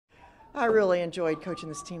I really enjoyed coaching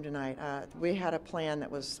this team tonight. We had a plan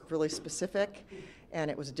that was really specific,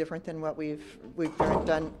 and it was different than what we've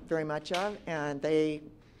done very much of, and they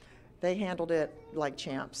handled it like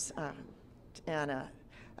champs. And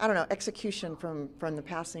I don't know, execution from the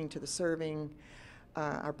passing to the serving.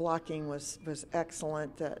 Our blocking was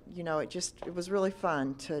excellent. It was really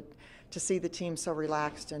fun to see the team so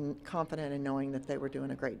relaxed and confident and knowing that they were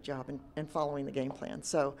doing a great job and following the game plan.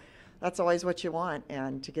 So that's always what you want,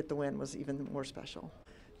 and to get the win was even more special.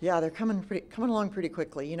 Yeah, they're coming along pretty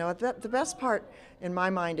quickly. The best part in my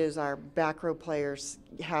mind is our back row players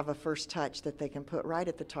have a first touch that they can put right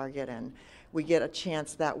at the target, and we get a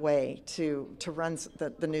chance that way to run the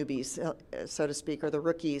newbies, so to speak, or the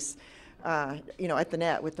rookies, at the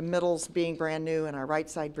net, with the middles being brand new and our right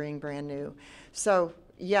side being brand new. So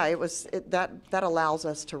yeah, that allows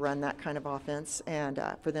us to run that kind of offense, and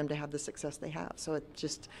for them to have the success they have. So it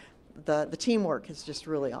just the teamwork is just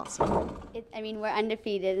really awesome. We're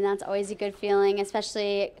undefeated, and that's always a good feeling,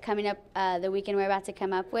 especially coming up the weekend we're about to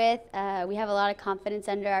come up with. We have a lot of confidence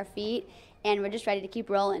under our feet, and we're just ready to keep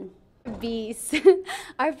rolling. Beasts.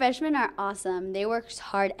 Our freshmen are awesome. They work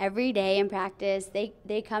hard every day in practice.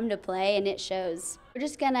 They come to play, and it shows. We're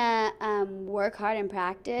just gonna work hard in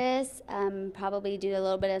practice, probably do a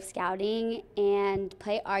little bit of scouting, and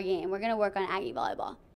play our game. We're gonna work on Aggie volleyball.